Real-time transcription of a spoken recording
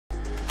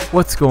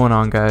What's going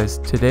on, guys?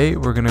 Today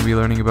we're going to be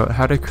learning about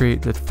how to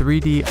create the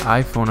 3D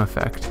iPhone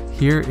effect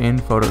here in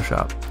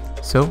Photoshop.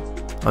 So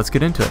let's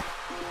get into it.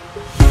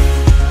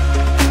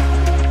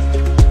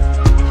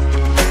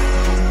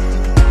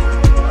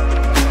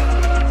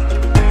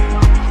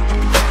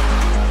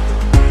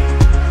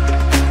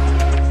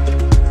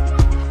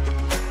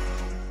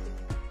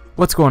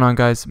 What's going on,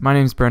 guys? My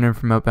name is Brendan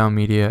from Outbound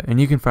Media,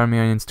 and you can find me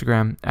on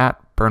Instagram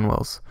at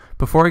Burnwills.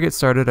 Before I get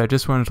started, I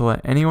just wanted to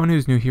let anyone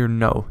who's new here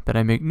know that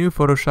I make new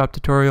Photoshop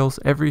tutorials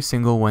every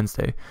single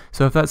Wednesday,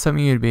 so if that's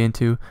something you'd be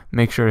into,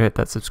 make sure to hit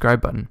that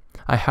subscribe button.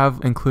 I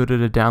have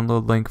included a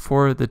download link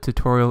for the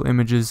tutorial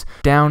images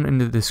down in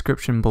the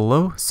description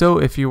below, so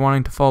if you're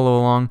wanting to follow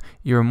along,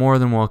 you're more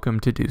than welcome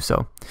to do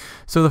so.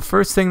 So the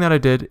first thing that I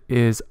did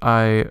is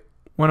I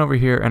went over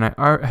here and I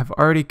have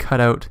already cut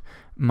out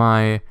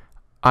my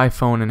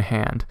iPhone in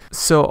hand.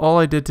 So all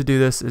I did to do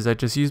this is I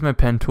just used my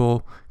pen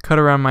tool, cut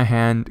around my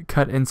hand,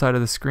 cut inside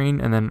of the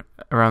screen and then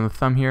around the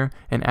thumb here,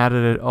 and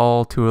added it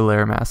all to a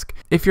layer mask.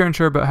 If you're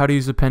unsure about how to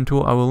use the pen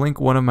tool, I will link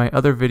one of my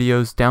other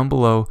videos down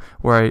below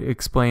where I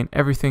explain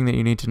everything that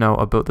you need to know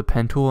about the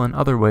pen tool and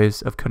other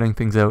ways of cutting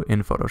things out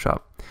in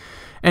Photoshop.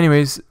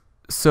 Anyways,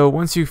 so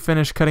once you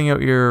finish cutting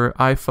out your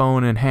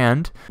iPhone in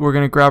hand, we're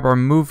going to grab our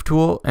move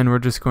tool and we're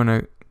just going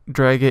to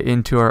drag it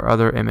into our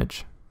other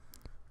image.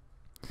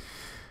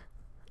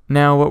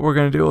 Now what we're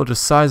going to do, we'll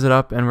just size it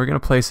up and we're going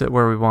to place it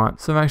where we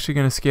want. So I'm actually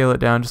going to scale it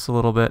down just a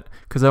little bit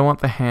because I want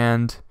the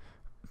hand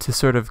to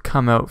sort of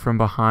come out from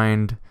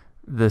behind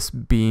this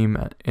beam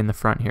in the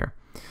front here.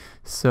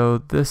 So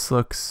that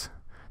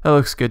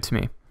looks good to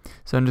me.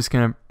 So I'm just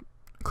going to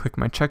click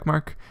my check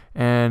mark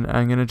and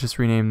I'm going to just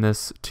rename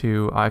this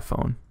to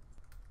iPhone.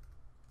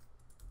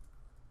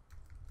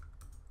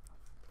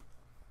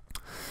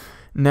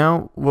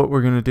 Now what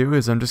we're going to do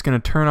is I'm just going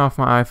to turn off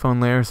my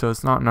iPhone layer so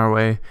it's not in our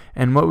way,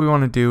 and what we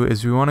want to do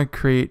is we want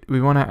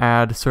to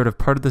add sort of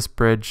part of this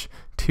bridge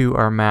to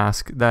our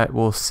mask that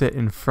will sit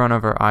in front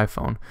of our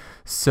iPhone.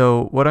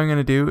 So what I'm going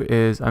to do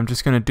is I'm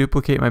just going to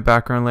duplicate my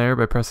background layer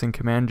by pressing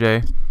Command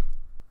J,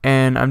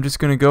 and I'm just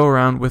going to go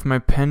around with my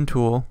pen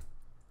tool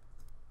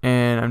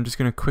and I'm just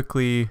going to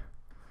quickly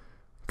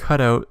cut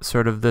out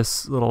sort of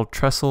this little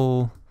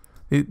trestle,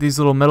 these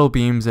little metal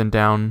beams, and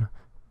down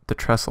the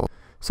trestle.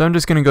 So I'm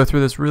just going to go through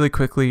this really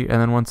quickly, and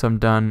then once I'm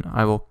done,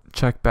 I will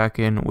check back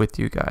in with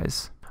you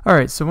guys.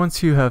 Alright, so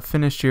once you have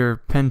finished your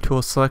pen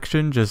tool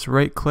selection, just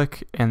right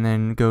click and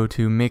then go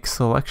to Make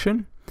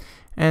Selection.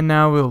 And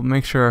now we'll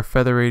make sure our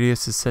feather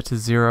radius is set to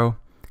 0.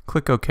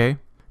 Click OK.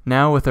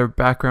 Now with our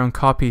background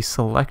copy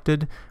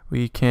selected,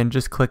 we can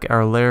just click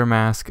our layer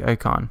mask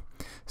icon.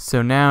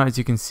 So now, as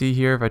you can see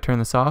here, if I turn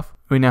this off,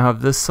 we now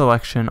have this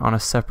selection on a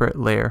separate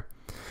layer.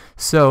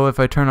 So if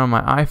I turn on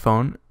my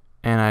iPhone,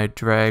 and I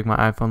drag my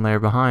iPhone layer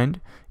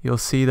behind, you'll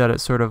see that it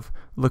sort of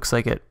looks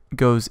like it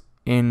goes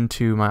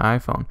into my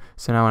iPhone.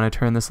 So now when I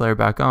turn this layer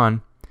back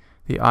on,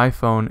 the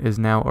iPhone is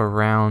now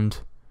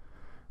around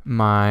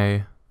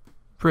my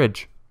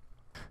bridge.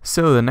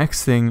 So the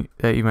next thing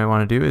that you might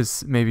want to do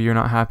is maybe you're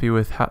not happy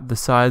with the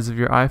size of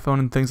your iPhone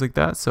and things like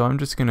that, so I'm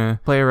just going to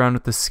play around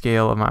with the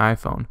scale of my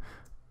iPhone.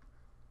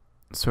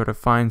 Sort of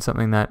find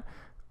something that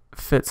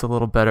fits a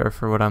little better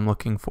for what I'm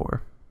looking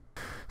for.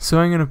 So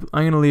I'm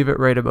gonna leave it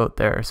right about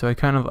there. So I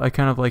kind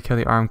of like how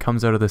the arm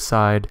comes out of the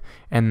side,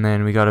 and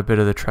then we got a bit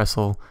of the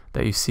trestle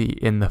that you see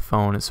in the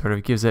phone. It sort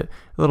of gives it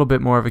a little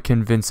bit more of a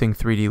convincing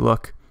 3D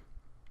look.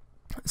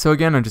 So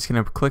again, I'm just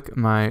gonna click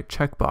my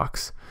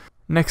checkbox.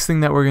 Next thing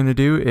that we're gonna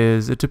do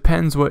is, it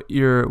depends what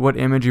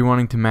image you're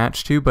wanting to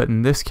match to, but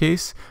in this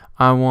case,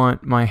 I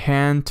want my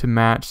hand to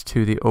match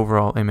to the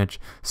overall image.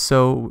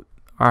 So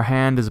our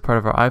hand is a part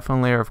of our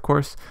iPhone layer, of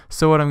course.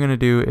 So what I'm going to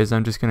do is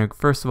I'm just going to,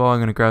 first of all, I'm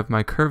going to grab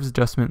my curves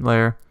adjustment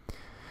layer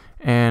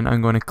and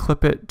I'm going to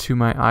clip it to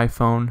my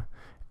iPhone.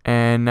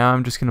 And now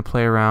I'm just going to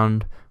play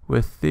around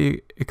with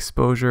the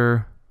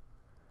exposure.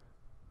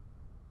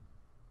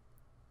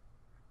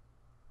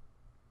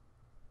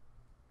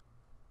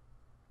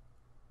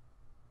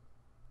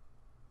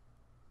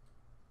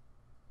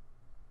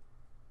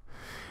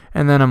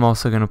 And then I'm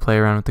also going to play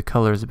around with the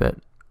colors a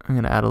bit. I'm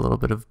going to add a little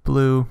bit of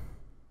blue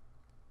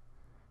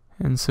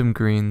and some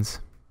greens.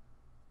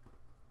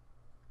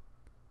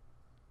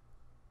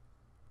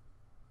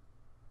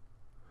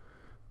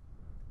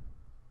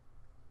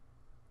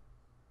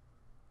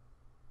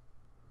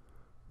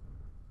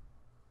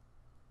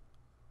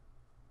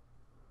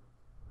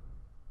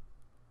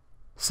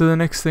 So the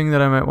next thing that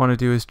I might want to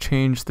do is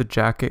change the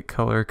jacket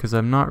color, because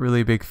I'm not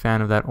really a big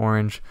fan of that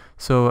orange.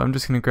 So I'm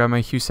just going to grab my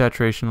hue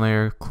saturation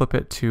layer, clip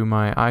it to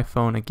my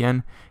iPhone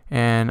again,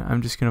 and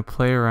I'm just going to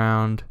play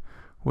around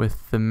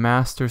with the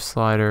master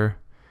slider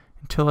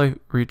until I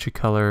reach a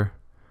color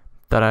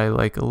that I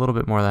like a little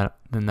bit more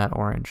than that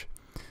orange.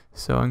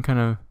 So I'm kind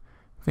of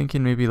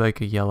thinking maybe like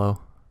a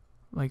yellow,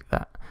 like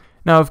that.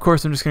 Now, of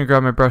course, I'm just going to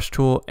grab my brush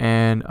tool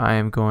and I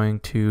am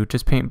going to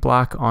just paint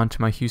black onto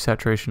my hue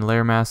saturation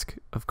layer mask.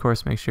 Of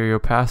course, make sure your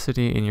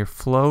opacity and your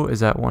flow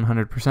is at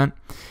 100%.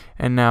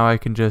 And now I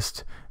can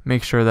just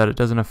make sure that it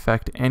doesn't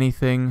affect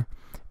anything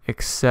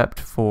except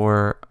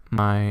for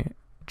my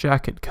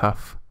jacket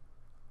cuff.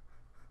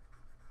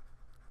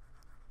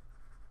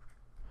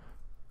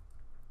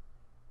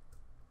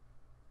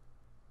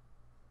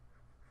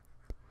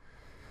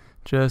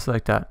 Just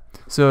like that.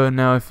 So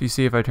now if you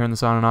see, if I turn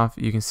this on and off,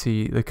 you can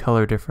see the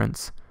color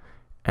difference,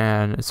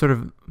 and it sort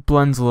of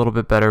blends a little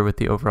bit better with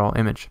the overall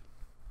image.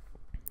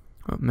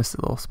 Oh, missed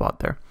a little spot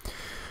there.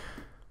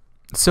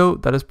 So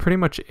that is pretty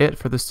much it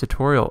for this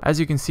tutorial. As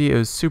you can see, it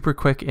was super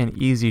quick and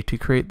easy to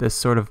create this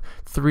sort of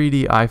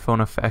 3D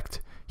iPhone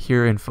effect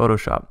here in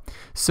Photoshop.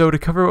 So to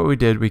cover what we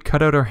did, we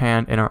cut out our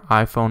hand and our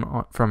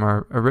iPhone from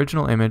our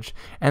original image,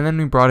 and then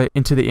we brought it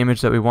into the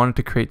image that we wanted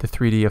to create the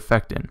 3D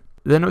effect in.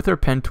 Then with our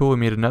pen tool, we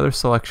made another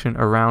selection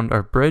around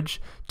our bridge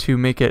to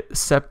make it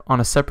on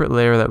a separate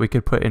layer that we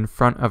could put in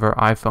front of our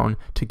iPhone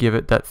to give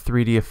it that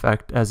 3D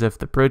effect as if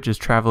the bridge is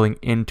traveling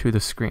into the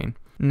screen.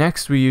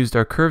 Next, we used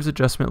our curves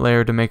adjustment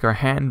layer to make our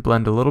hand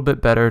blend a little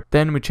bit better.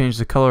 Then we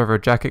changed the color of our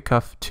jacket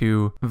cuff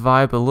to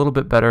vibe a little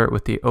bit better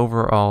with the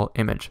overall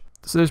image.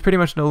 So there's pretty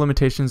much no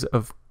limitations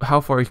of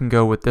how far you can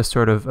go with this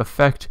sort of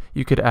effect.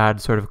 You could add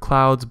sort of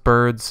clouds,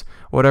 birds,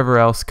 whatever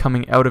else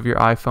coming out of your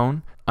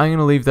iPhone. I'm going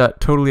to leave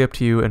that totally up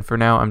to you, and for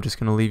now I'm just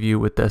going to leave you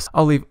with this.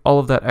 I'll leave all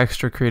of that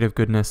extra creative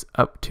goodness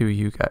up to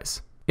you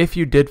guys. If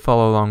you did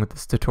follow along with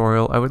this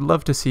tutorial, I would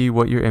love to see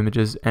what your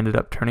images ended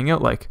up turning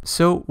out like.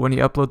 So when you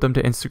upload them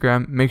to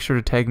Instagram, make sure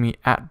to tag me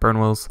at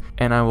Burnwills,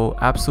 and I will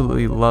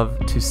absolutely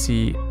love to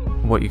see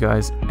what you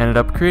guys ended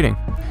up creating.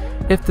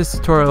 If this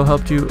tutorial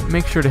helped you,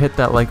 make sure to hit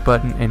that like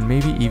button and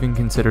maybe even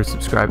consider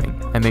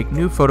subscribing. I make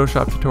new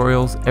Photoshop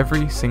tutorials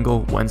every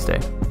single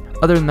Wednesday.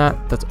 Other than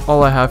that, that's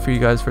all I have for you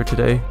guys for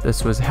today.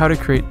 This was how to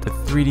create the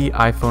 3D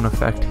iPhone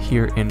effect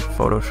here in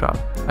Photoshop.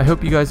 I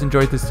hope you guys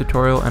enjoyed this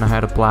tutorial, and I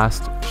had a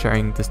blast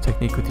sharing this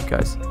technique with you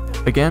guys.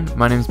 Again,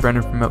 my name is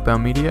Brendan from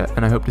Outbound Media,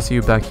 and I hope to see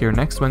you back here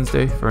next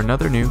Wednesday for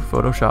another new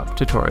Photoshop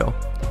tutorial.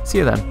 See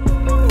you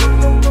then.